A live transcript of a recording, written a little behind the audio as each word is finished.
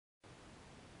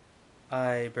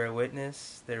I bear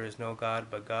witness there is no God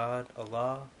but God,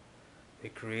 Allah, the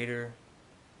creator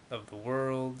of the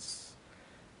worlds,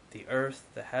 the earth,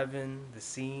 the heaven, the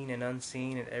seen and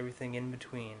unseen, and everything in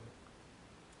between.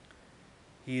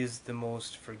 He is the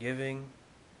most forgiving,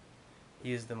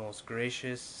 He is the most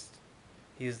gracious,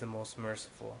 He is the most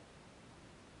merciful.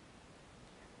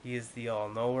 He is the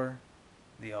all-knower,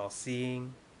 the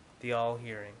all-seeing, the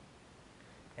all-hearing.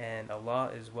 And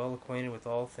Allah is well acquainted with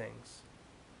all things,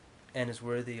 and is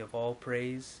worthy of all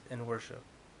praise and worship.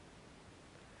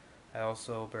 I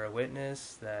also bear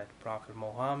witness that Prophet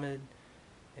Muhammad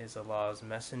is Allah's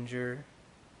messenger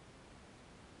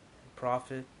and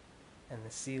prophet, and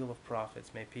the seal of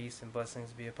prophets. May peace and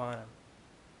blessings be upon him.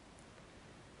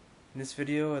 In this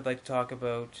video, I'd like to talk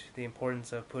about the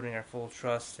importance of putting our full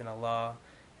trust in Allah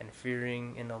and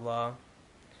fearing in Allah.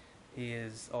 He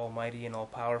is almighty and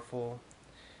all-powerful,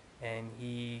 and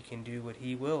He can do what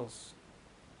He wills.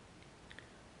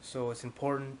 So it's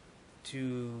important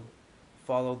to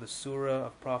follow the surah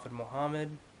of Prophet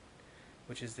Muhammad,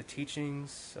 which is the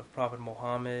teachings of Prophet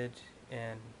Muhammad,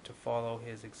 and to follow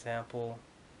his example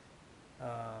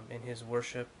in his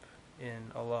worship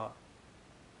in Allah.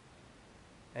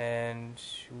 And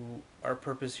our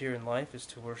purpose here in life is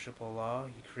to worship Allah.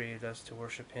 He created us to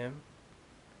worship Him.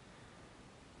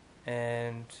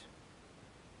 And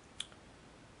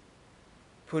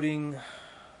putting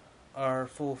our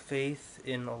full faith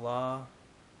in Allah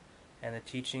and the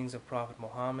teachings of Prophet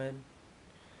Muhammad,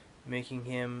 making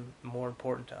him more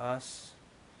important to us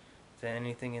than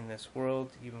anything in this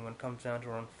world, even when it comes down to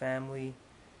our own family,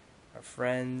 our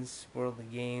friends, worldly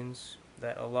gains,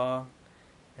 that Allah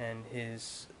and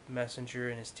His messenger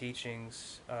and His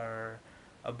teachings are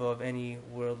above any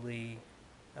worldly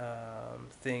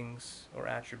things or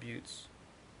attributes.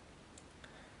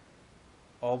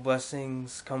 All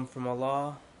blessings come from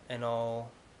Allah, and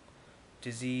all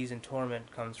disease and torment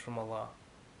comes from Allah.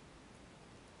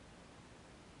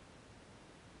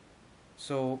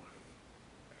 So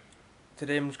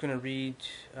today I'm just going to read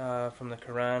from the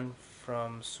Quran,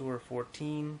 from Surah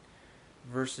 14,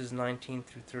 verses 19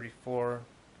 through 34,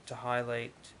 to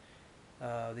highlight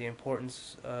the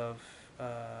importance of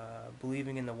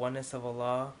believing in the oneness of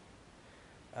Allah,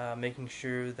 making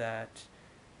sure that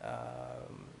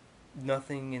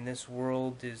nothing in this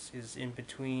world is in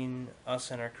between us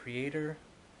and our Creator,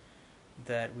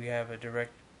 that we have a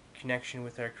direct connection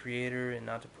with our Creator and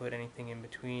not to put anything in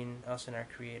between us and our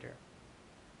Creator.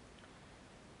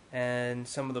 And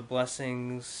some of the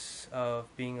blessings of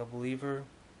being a believer,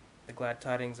 the glad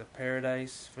tidings of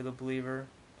paradise for the believer,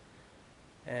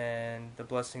 and the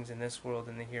blessings in this world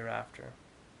and the hereafter.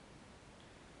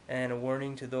 And a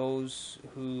warning to those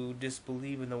who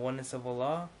disbelieve in the oneness of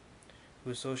Allah, who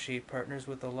associate partners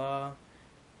with Allah,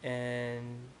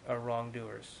 and are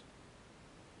wrongdoers.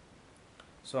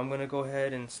 So I'm going to go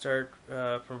ahead and start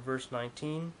from verse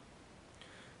 19.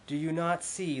 Do you not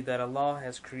see that Allah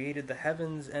has created the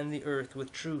heavens and the earth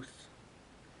with truth?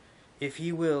 If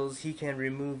He wills, He can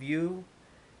remove you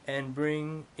and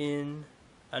bring in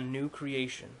a new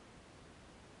creation.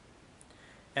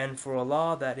 And for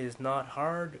Allah that is not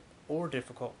hard or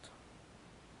difficult.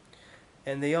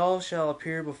 And they all shall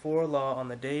appear before Allah on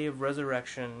the day of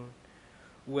resurrection,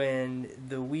 when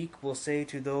the weak will say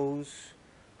to those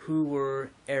who were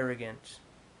arrogant,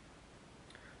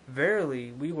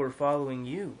 Verily, we were following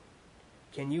you.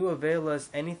 Can you avail us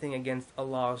anything against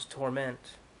Allah's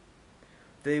torment?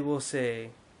 They will say,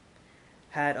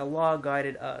 Had Allah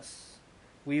guided us,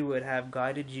 we would have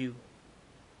guided you.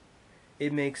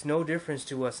 It makes no difference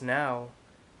to us now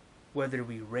whether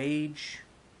we rage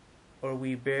or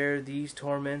we bear these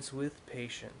torments with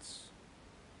patience.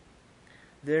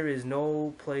 There is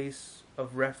no place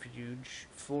of refuge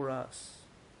for us.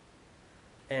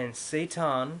 And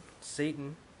Satan,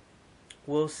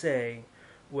 will say,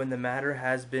 when the matter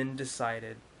has been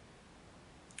decided,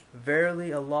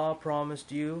 Verily Allah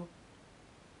promised you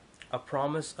a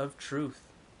promise of truth.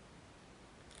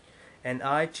 And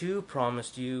I too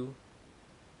promised you,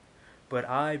 but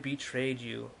I betrayed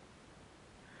you.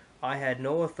 I had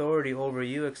no authority over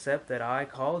you except that I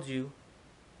called you,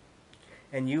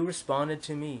 and you responded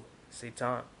to me,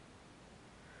 Satan.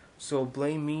 So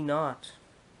blame me not.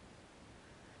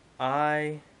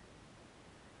 Blame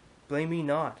me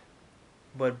not,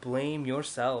 but blame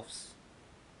yourselves.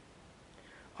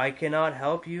 I cannot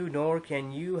help you, nor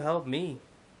can you help me.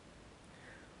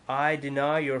 I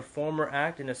deny your former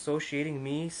act in associating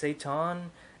me,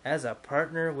 Satan, as a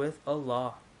partner with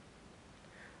Allah,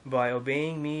 by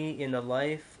obeying me in the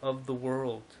life of the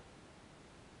world.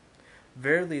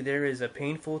 Verily there is a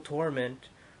painful torment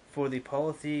for the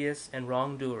polytheists and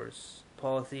wrongdoers,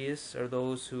 polytheists are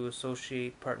those who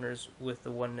associate partners with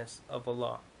the oneness of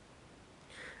Allah.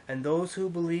 And those who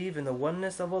believe in the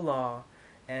oneness of Allah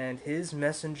and His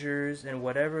messengers and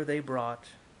whatever they brought,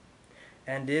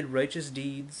 and did righteous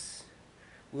deeds,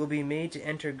 will be made to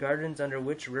enter gardens under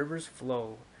which rivers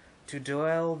flow, to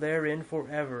dwell therein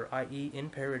forever, i.e. in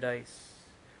paradise,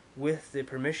 with the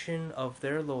permission of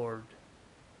their Lord.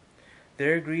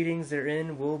 Their greetings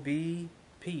therein will be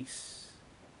peace.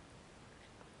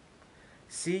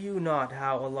 See you not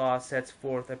how Allah sets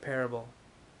forth a parable?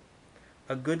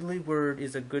 A goodly word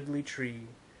is a goodly tree,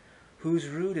 whose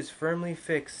root is firmly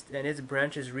fixed, and its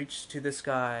branches reach to the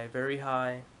sky very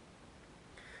high,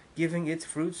 giving its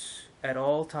fruits at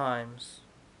all times,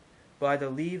 by the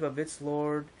leave of its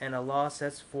Lord. And Allah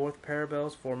sets forth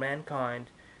parables for mankind,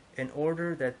 in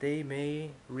order that they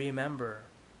may remember.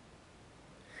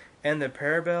 And the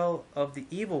parable of the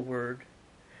evil word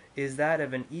is that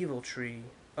of an evil tree,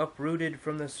 uprooted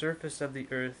from the surface of the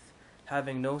earth,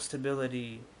 having no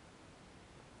stability.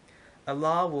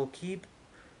 Allah will keep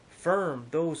firm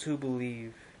those who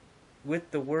believe, with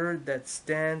the word that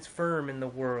stands firm in the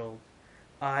world,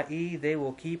 i.e. they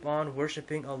will keep on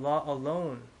worshipping Allah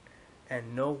alone,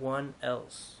 and no one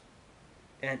else,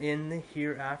 and in the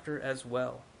hereafter as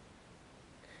well.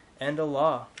 And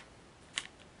Allah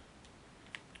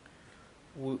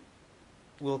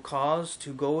will cause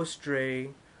to go astray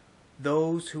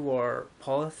those who are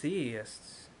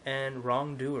polytheists and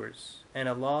wrongdoers, and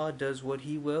Allah does what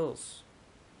He wills.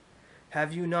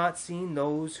 Have you not seen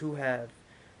those who have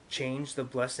changed the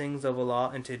blessings of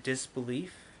Allah into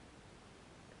disbelief?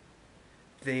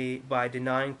 They, by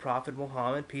denying Prophet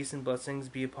Muhammad, peace and blessings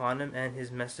be upon him, and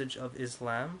his message of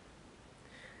Islam,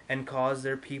 and cause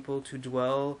their people to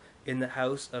dwell in the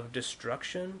house of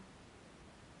destruction,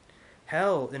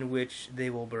 hell in which they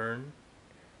will burn,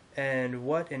 and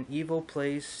what an evil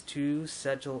place to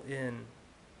settle in.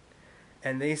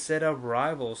 And they set up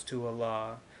rivals to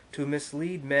Allah, to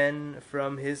mislead men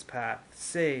from His path.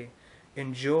 Say,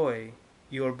 enjoy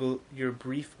your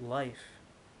brief life,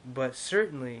 but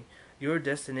certainly your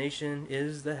destination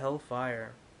is the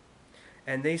hellfire.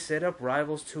 And they set up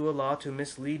rivals to Allah to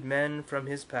mislead men from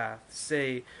His path.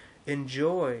 Say,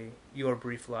 enjoy your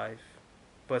brief life,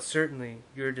 but certainly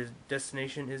your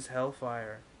destination is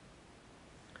hellfire.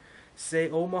 Say,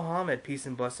 O Muhammad, peace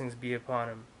and blessings be upon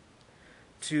him,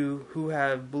 to who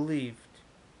have believed,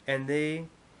 and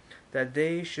that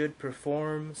they should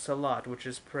perform salat, which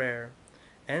is prayer,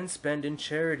 and spend in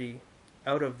charity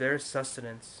out of their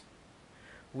sustenance.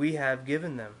 We have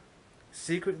given them,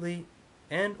 secretly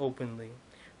and openly,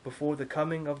 before the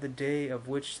coming of the day of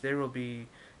which there will be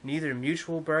neither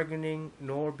mutual bargaining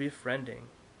nor befriending.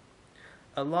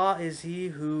 Allah is He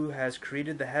who has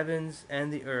created the heavens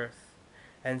and the earth,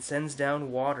 and sends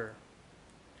down water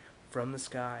from the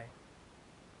sky,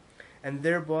 and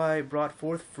thereby brought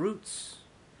forth fruits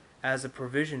as a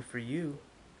provision for you,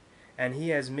 and He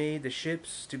has made the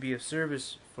ships to be of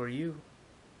service for you,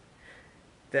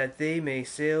 that they may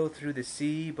sail through the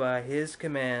sea by His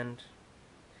command,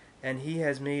 and He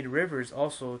has made rivers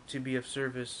also to be of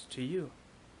service to you.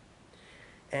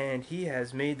 And He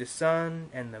has made the sun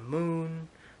and the moon,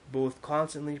 both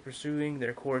constantly pursuing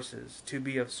their courses, to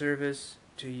be of service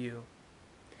to you.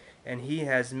 And He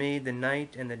has made the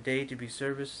night and the day to be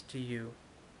service to you.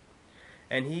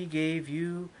 And He gave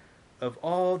you of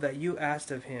all that you asked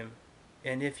of Him.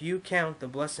 And if you count the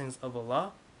blessings of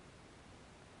Allah,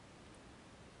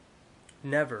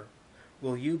 never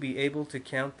will you be able to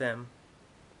count them.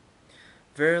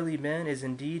 Verily, man is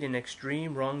indeed an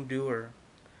extreme wrongdoer,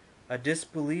 a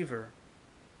disbeliever,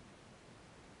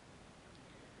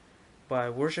 by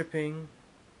worshipping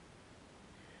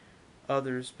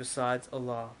others besides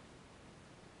Allah,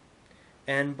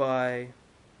 and by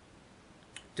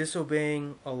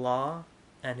disobeying Allah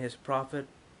and His Prophet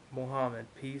Muhammad,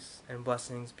 peace and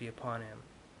blessings be upon him.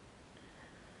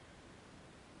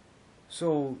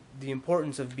 So, the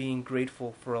importance of being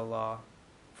grateful for Allah,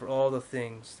 for all the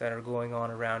things that are going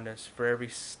on around us, for every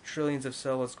trillions of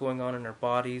cells that's going on in our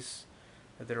bodies,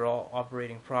 that they're all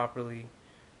operating properly,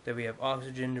 that we have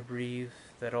oxygen to breathe,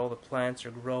 that all the plants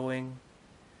are growing,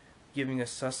 giving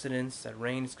us sustenance, that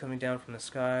rain is coming down from the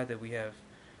sky, that we have,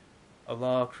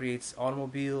 Allah creates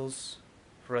automobiles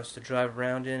for us to drive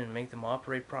around in and make them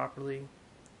operate properly,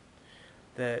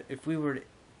 that if we were to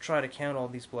try to count all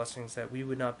these blessings, that we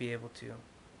would not be able to.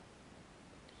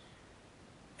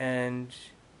 And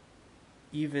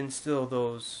even still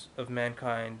those of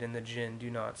mankind and the jinn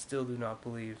still do not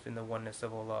believe in the oneness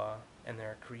of Allah and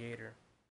their Creator.